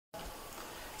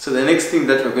So the next thing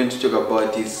that we're going to talk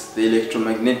about is the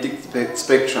electromagnetic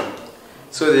spectrum.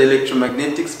 So the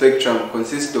electromagnetic spectrum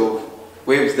consists of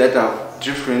waves that have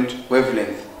different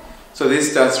wavelengths. So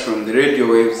this starts from the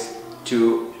radio waves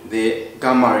to the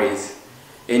gamma rays.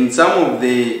 And some of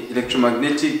the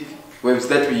electromagnetic waves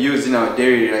that we use in our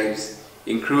daily lives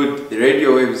include the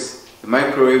radio waves, the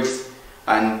microwaves,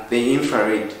 and the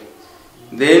infrared.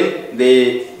 Then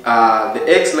the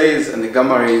X-rays and the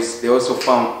gamma rays, they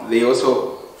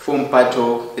also form part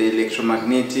of the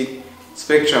electromagnetic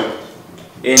spectrum.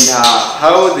 And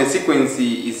how the sequence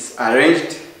is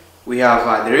arranged, we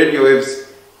have the radio waves,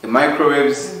 the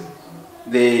microwaves,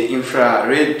 the infrared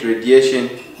radiation,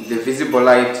 the visible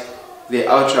light, the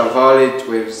ultraviolet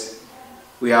waves.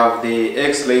 We have the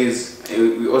X-rays,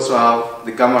 we also have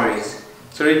the gamma rays.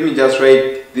 So let me just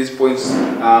write these points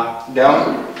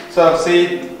down. So I've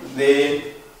said the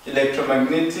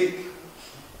electromagnetic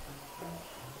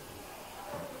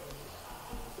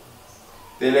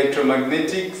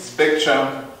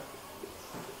spectrum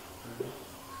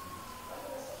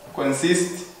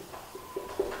consists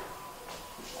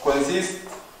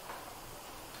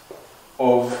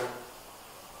of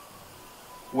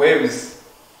waves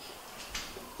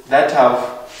that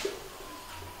have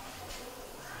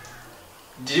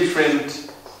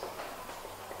different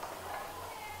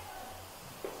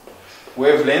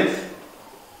wavelength.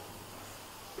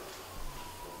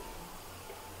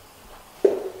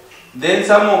 Then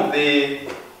some of the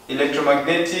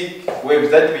electromagnetic waves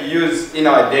that we use in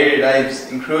our daily lives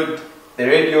include the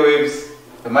radio waves,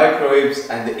 the microwaves,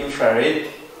 and the infrared.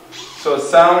 So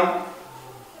some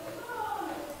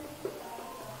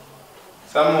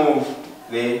of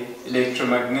the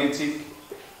electromagnetic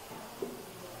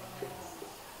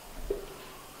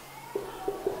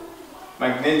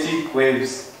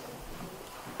waves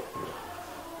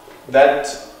that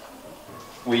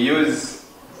we use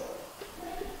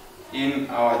in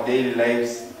our daily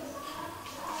lives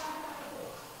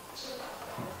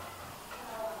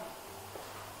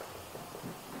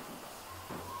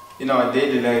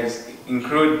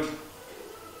include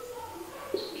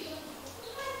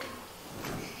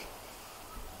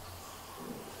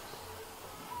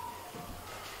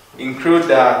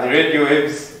the radio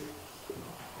waves,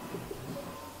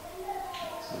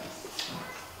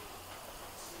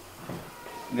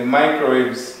 the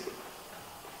microwaves,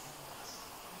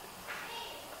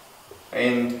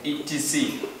 and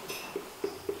etc.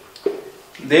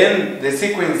 Then the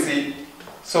sequence.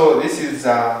 So this is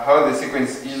how the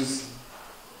sequence is.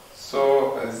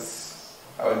 So as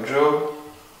I'll draw,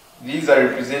 these are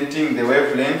representing the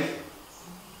wavelength.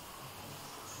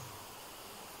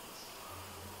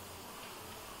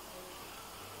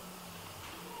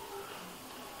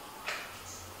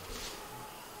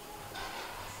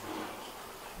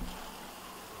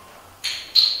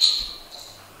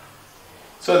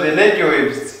 So the radio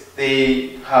waves,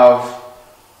 they have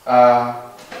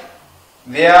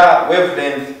their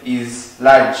wavelength is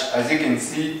large. As you can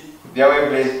see, their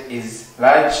wavelength is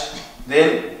large.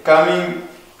 Then coming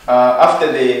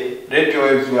after the radio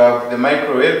waves, we have the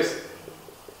microwaves.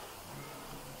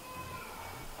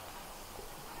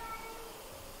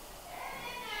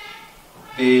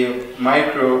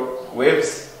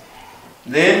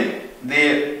 Then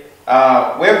the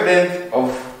wavelength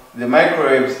of the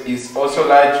microwaves is also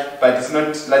large, but it's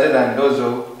not larger than those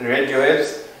of the radio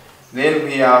waves. Then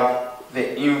we have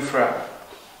the infrared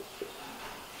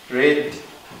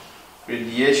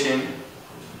radiation.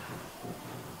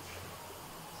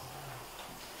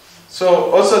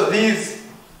 So also these,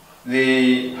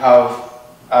 they have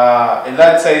a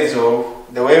large size of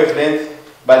the wavelength,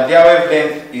 but their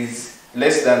wavelength is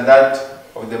less than that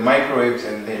of the microwaves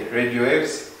and the radio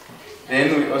waves.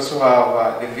 Then we also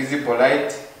have the visible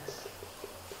light.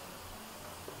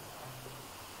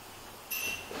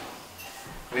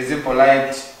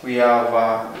 We have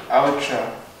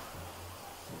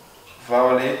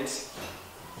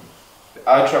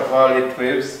ultraviolet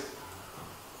waves.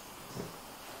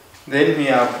 Then we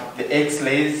have the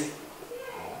X-rays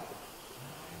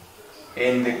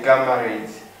and the gamma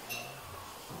rays.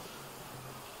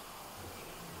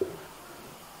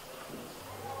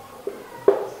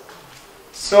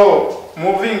 So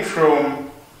moving from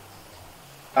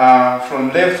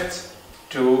left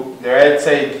to the right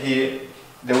side here,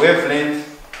 the wavelength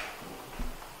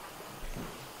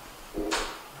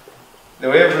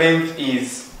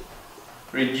is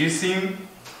reducing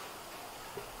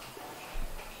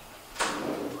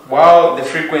while the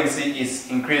frequency is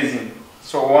increasing.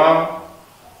 So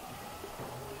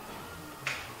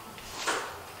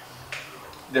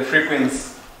the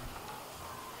frequency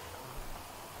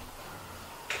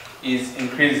is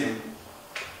increasing.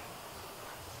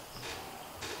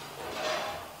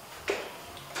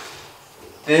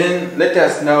 Then let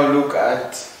us now look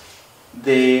at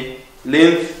the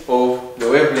length of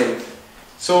the wavelength.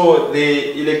 So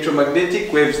the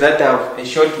electromagnetic waves that have a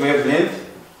short wavelength,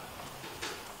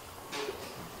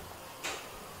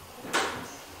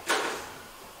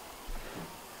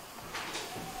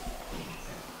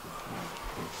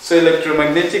 so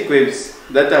electromagnetic waves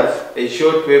that have a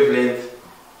short wavelength,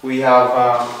 we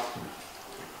have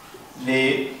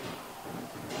the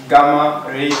gamma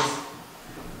rays.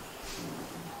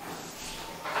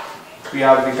 We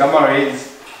have the gamma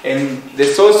rays, and the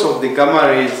source of the gamma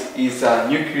rays is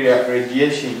nuclear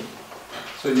radiation.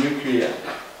 So nuclear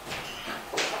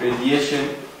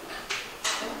radiation.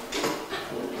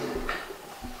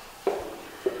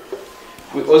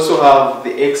 We also have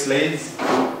the X-rays,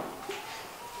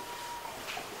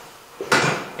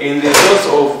 and the source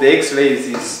of the X-rays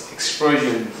is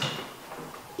explosions.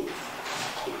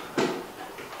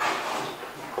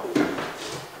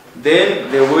 Then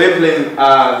the wavelength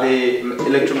are the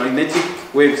electromagnetic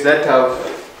waves that have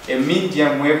a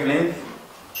medium wavelength.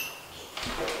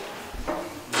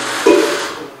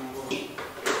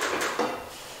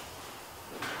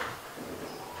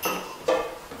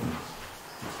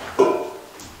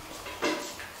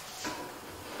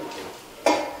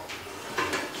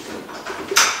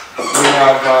 We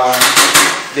have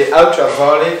the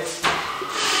ultraviolet.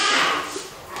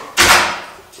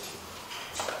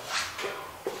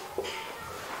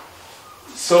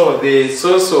 So the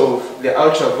source of the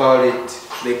ultraviolet,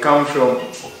 they come from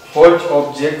hot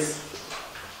objects.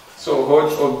 So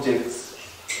hot objects.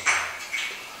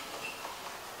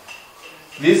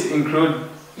 These include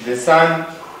the sun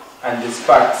and the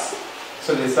sparks.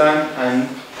 So the sun and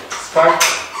sparks.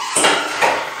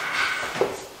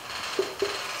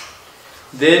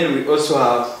 Then we also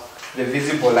have the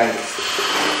visible light.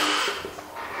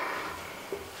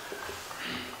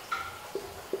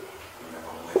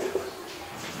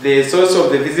 The source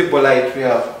of the visible light, we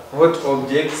have hot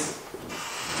objects.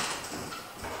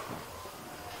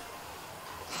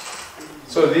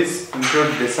 So this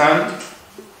includes the sun.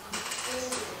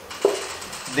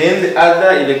 Then the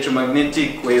other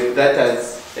electromagnetic wave that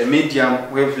has a medium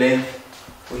wavelength,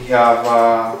 we have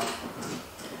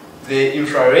the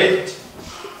infrared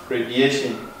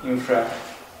radiation. Infrared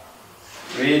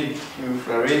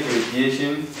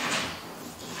radiation.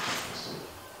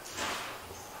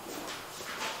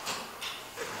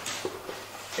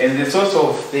 And the source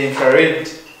of the infrared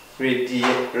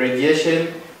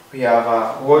radiation, we have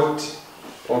hot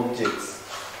objects.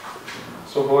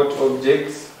 So hot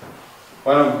objects,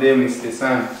 one of them is the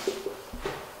sun.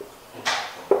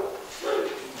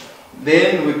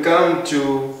 Then we come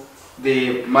to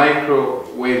the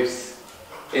microwaves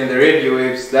and the radio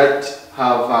waves that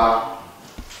have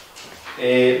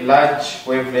a large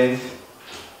wavelength.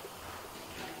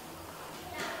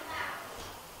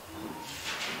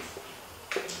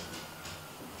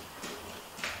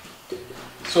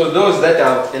 So those that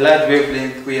have a large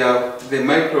wavelength, we have the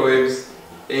microwaves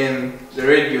and the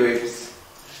radio waves.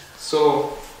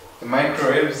 So the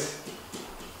microwaves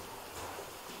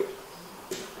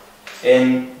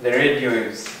and the radio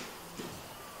waves.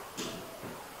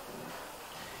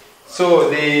 So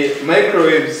the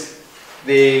microwaves,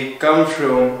 they come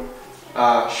from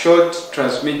short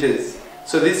transmitters.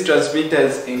 So these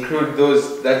transmitters include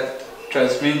those that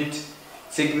transmit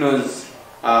signals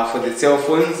for the cell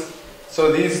phones.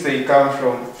 So these, they come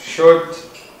from short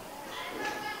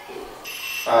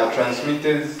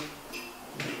transmitters.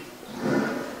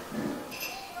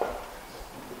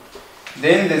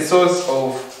 Then the source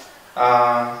of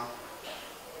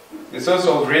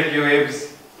radio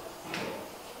waves,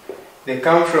 they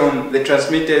come from the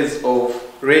transmitters of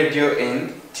radio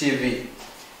and TV.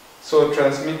 So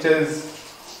transmitters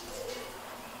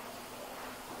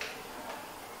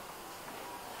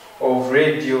of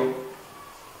radio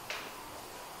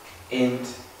and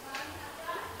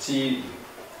TV.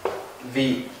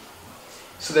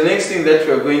 So the next thing that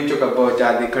we are going to talk about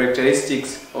are the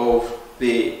characteristics of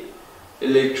the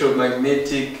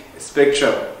electromagnetic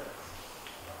spectrum.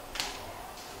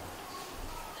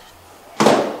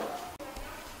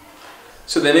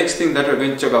 So the next thing that we're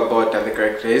going to talk about are the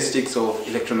characteristics of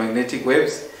electromagnetic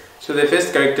waves. So the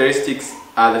first characteristic is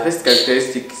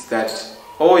that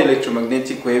all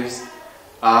electromagnetic waves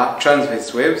are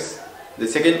transverse waves. The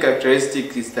second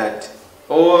characteristic is that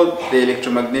all the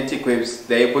electromagnetic waves,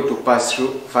 they are able to pass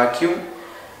through vacuum.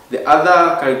 The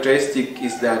other characteristic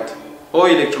is that all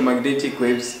electromagnetic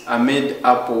waves are made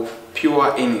up of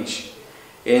pure energy.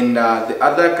 And the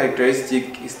other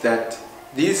characteristic is that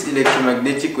these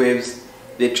electromagnetic waves,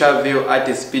 they travel at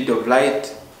a speed of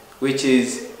light, which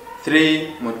is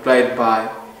 3 multiplied by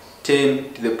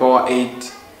 10 to the power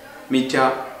 8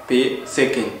 meter per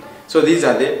second. So these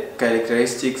are the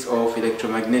characteristics of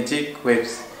electromagnetic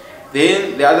waves.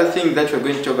 Then the other thing that we're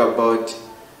going to talk about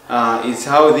is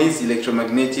how these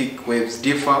electromagnetic waves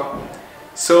differ.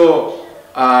 So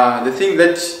the thing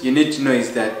that you need to know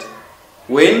is that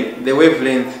when the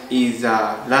wavelength is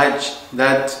large,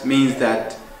 that means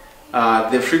that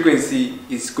the frequency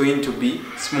is going to be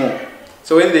small.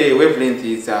 So when the wavelength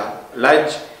is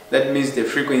large, that means the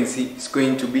frequency is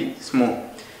going to be small.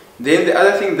 Then the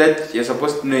other thing that you're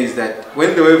supposed to know is that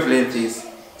when the wavelength is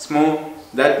small,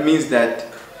 that means that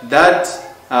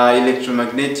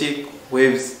electromagnetic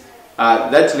wave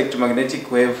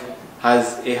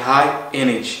has a high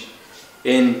energy.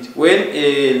 And when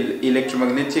an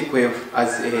electromagnetic wave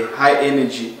has a high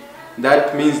energy,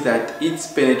 that means that its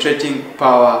penetrating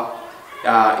power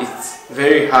is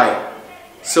very high.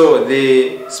 So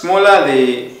the smaller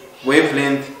the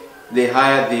wavelength, the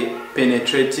higher the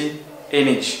penetrating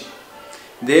energy.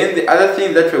 Then the other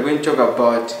thing that we're going to talk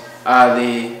about are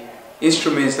the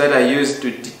instruments that are used to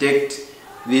detect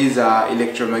these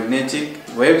electromagnetic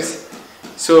waves.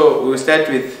 So we'll start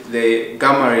with the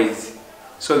gamma rays.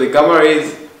 So the gamma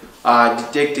rays are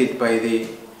detected by the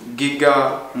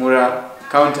Giga-Mura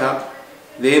counter.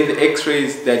 Then the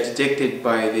X-rays, they're detected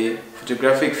by the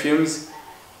photographic films.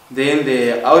 Then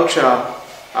the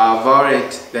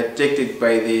ultraviolet, they're detected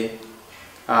by the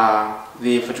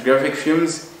photographic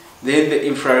films. Then the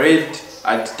infrared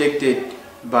are detected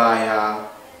by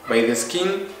the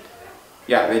skin.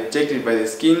 Yeah, they're detected by the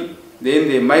skin. Then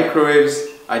the microwaves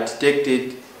are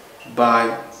detected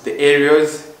by the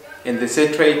aerials and the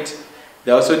satellite.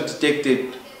 They're also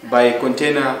detected by a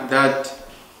container that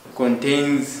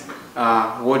contains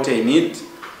water in it.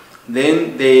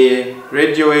 Then the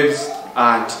radio waves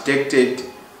are detected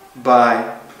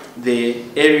by the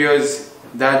areas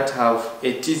that have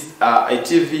a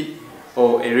TV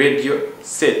or a radio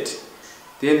set.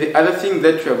 Then the other thing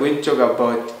that we are going to talk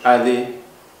about are the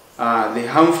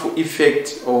harmful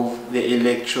effect of the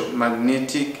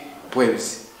electromagnetic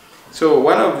waves. So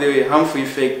one of the harmful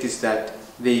effects is that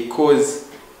they cause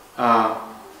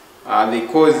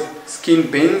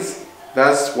skin burns.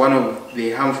 That's one of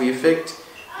the harmful effects.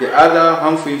 The other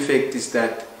harmful effect is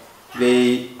that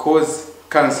they cause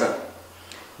cancer.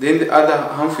 Then the other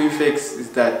harmful effects is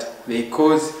that they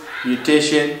cause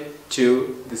mutation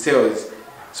to the cells.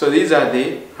 So these are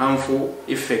the harmful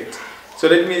effects. So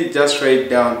let me just write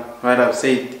down what I've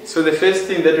said. So the first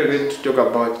thing that we're going to talk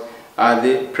about are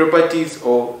the properties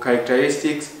or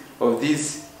characteristics of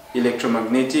these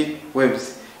electromagnetic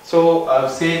waves. So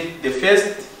I've said the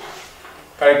first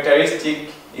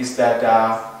characteristic is that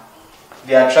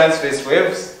they are transverse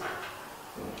waves.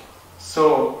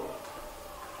 So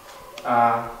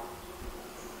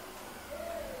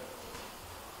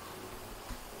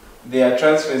they are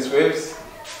transverse waves.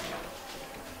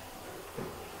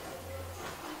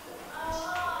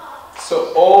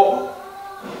 So all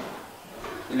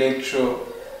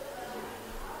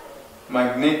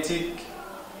electromagnetic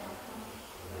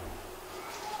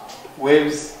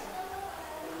waves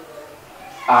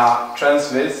are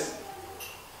transverse.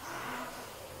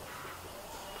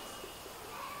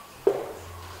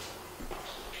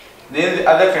 Then the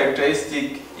other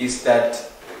characteristic is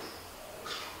that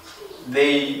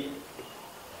they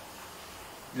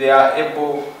are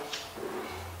able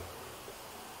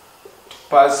to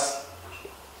pass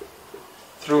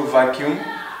through vacuum.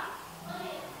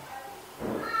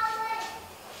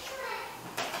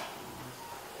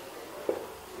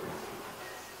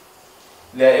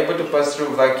 They are able to pass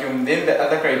through vacuum. Then the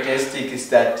other characteristic is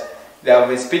that they have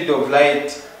a speed of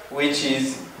light, which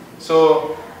is,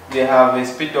 so they have a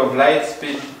speed of light,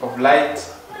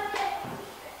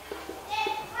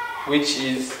 which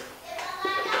is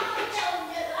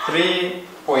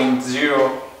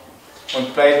 3.0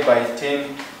 multiplied by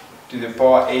 10 to the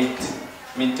power 8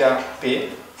 meter per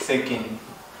second.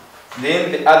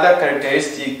 Then the other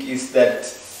characteristic is that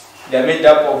they are made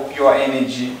up of pure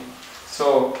energy.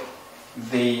 So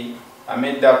they are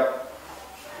made up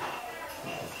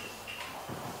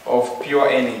of pure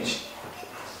energy.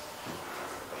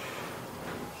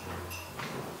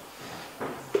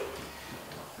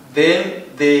 Then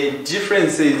the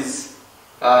differences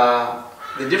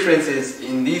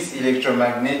in these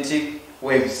electromagnetic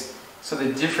waves. So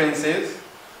the differences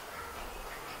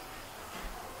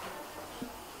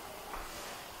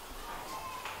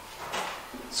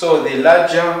So the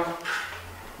larger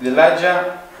the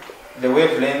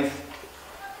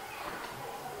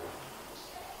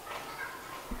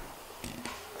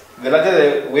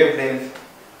wavelength,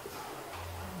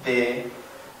 the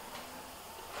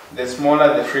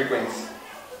smaller the frequency.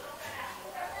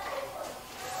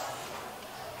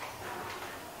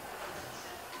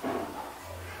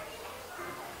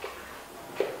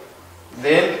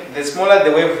 the smaller the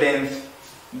wavelength,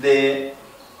 the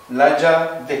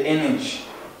larger the energy.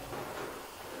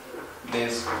 The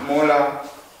smaller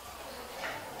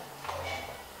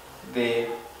the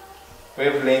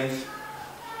wavelength,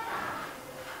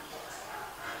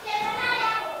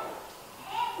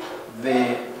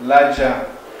 the larger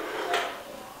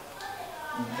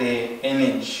the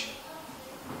energy.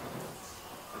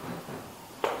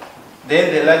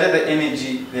 Then the larger the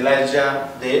energy, the larger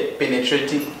the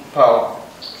penetrating power.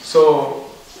 So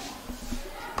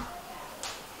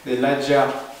the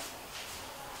larger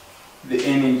the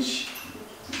energy,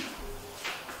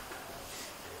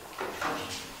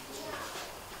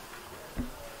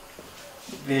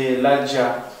 the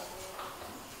larger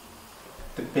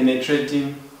the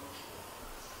penetrating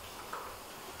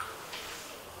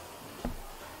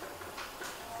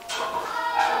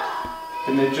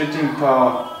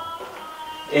power.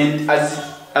 And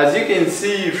as you can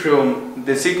see from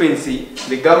the sequence,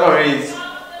 the gamma rays,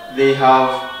 they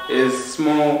have a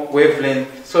small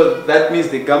wavelength, so that means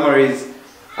the gamma rays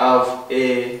have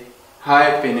a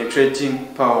high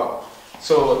penetrating power.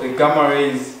 So the gamma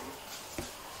rays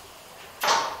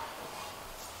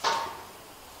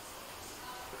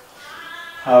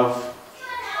have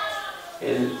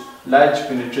a large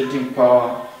penetrating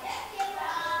power.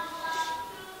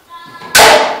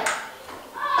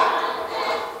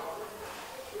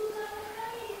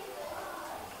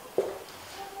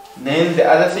 Then the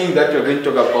other thing that we're going to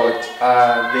talk about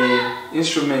are the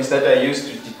instruments that are used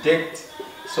to detect.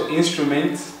 So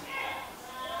instruments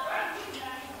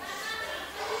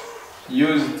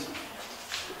used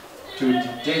to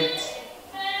detect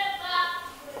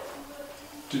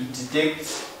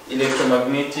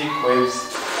electromagnetic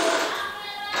waves.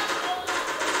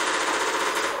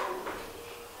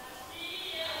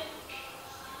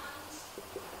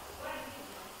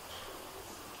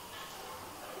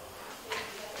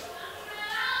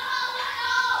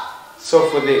 So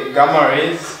for the gamma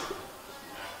rays,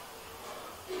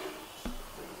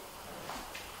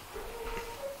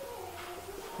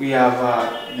 we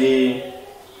have the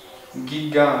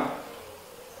giga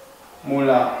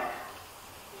molar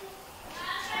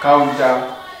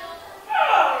counter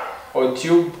or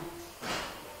tube.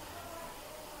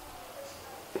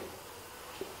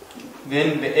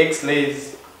 Then the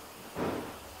X-rays,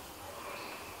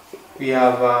 we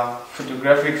have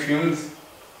photographic films.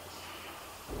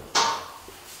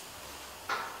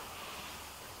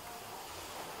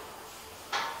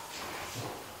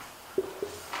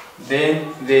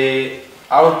 Then the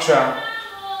ultraviolet,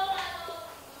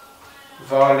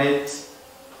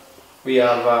 we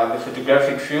have the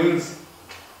photographic films.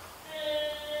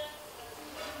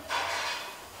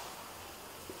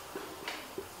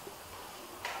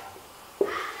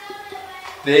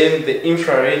 Then the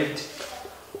infrared,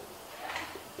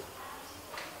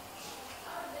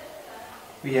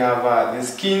 we have the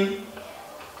skin.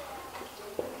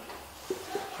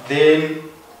 Then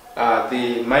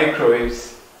the microwaves.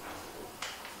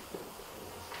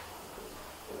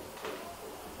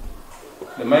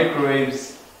 The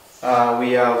microwaves,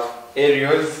 we have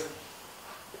areas.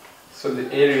 So the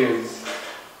areas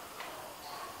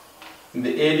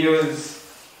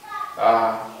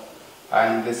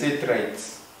and the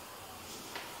satellites.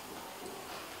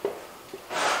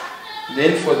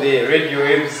 Then for the radio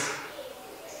waves,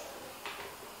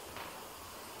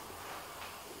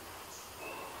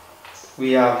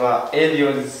 we have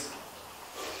areas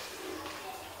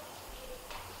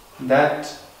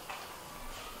that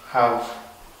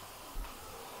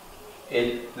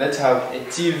have a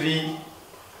TV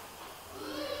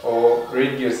or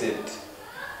radio set.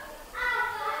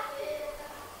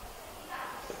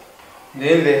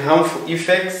 Then the harmful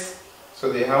effects.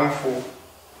 So the harmful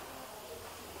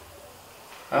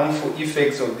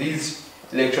effects of these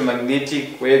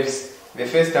electromagnetic waves. The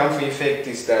first harmful effect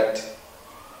is that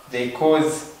they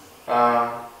cause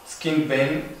skin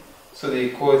burn. So they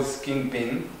cause skin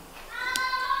burn.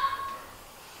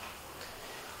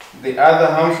 The other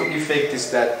harmful effect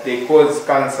is that they cause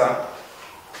cancer.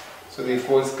 So they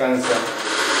cause cancer.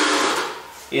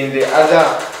 And the other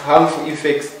harmful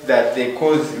effects that they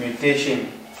cause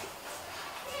mutation.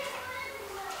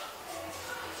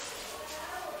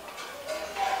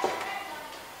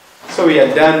 So we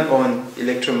are done on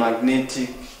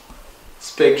electromagnetic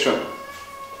spectrum.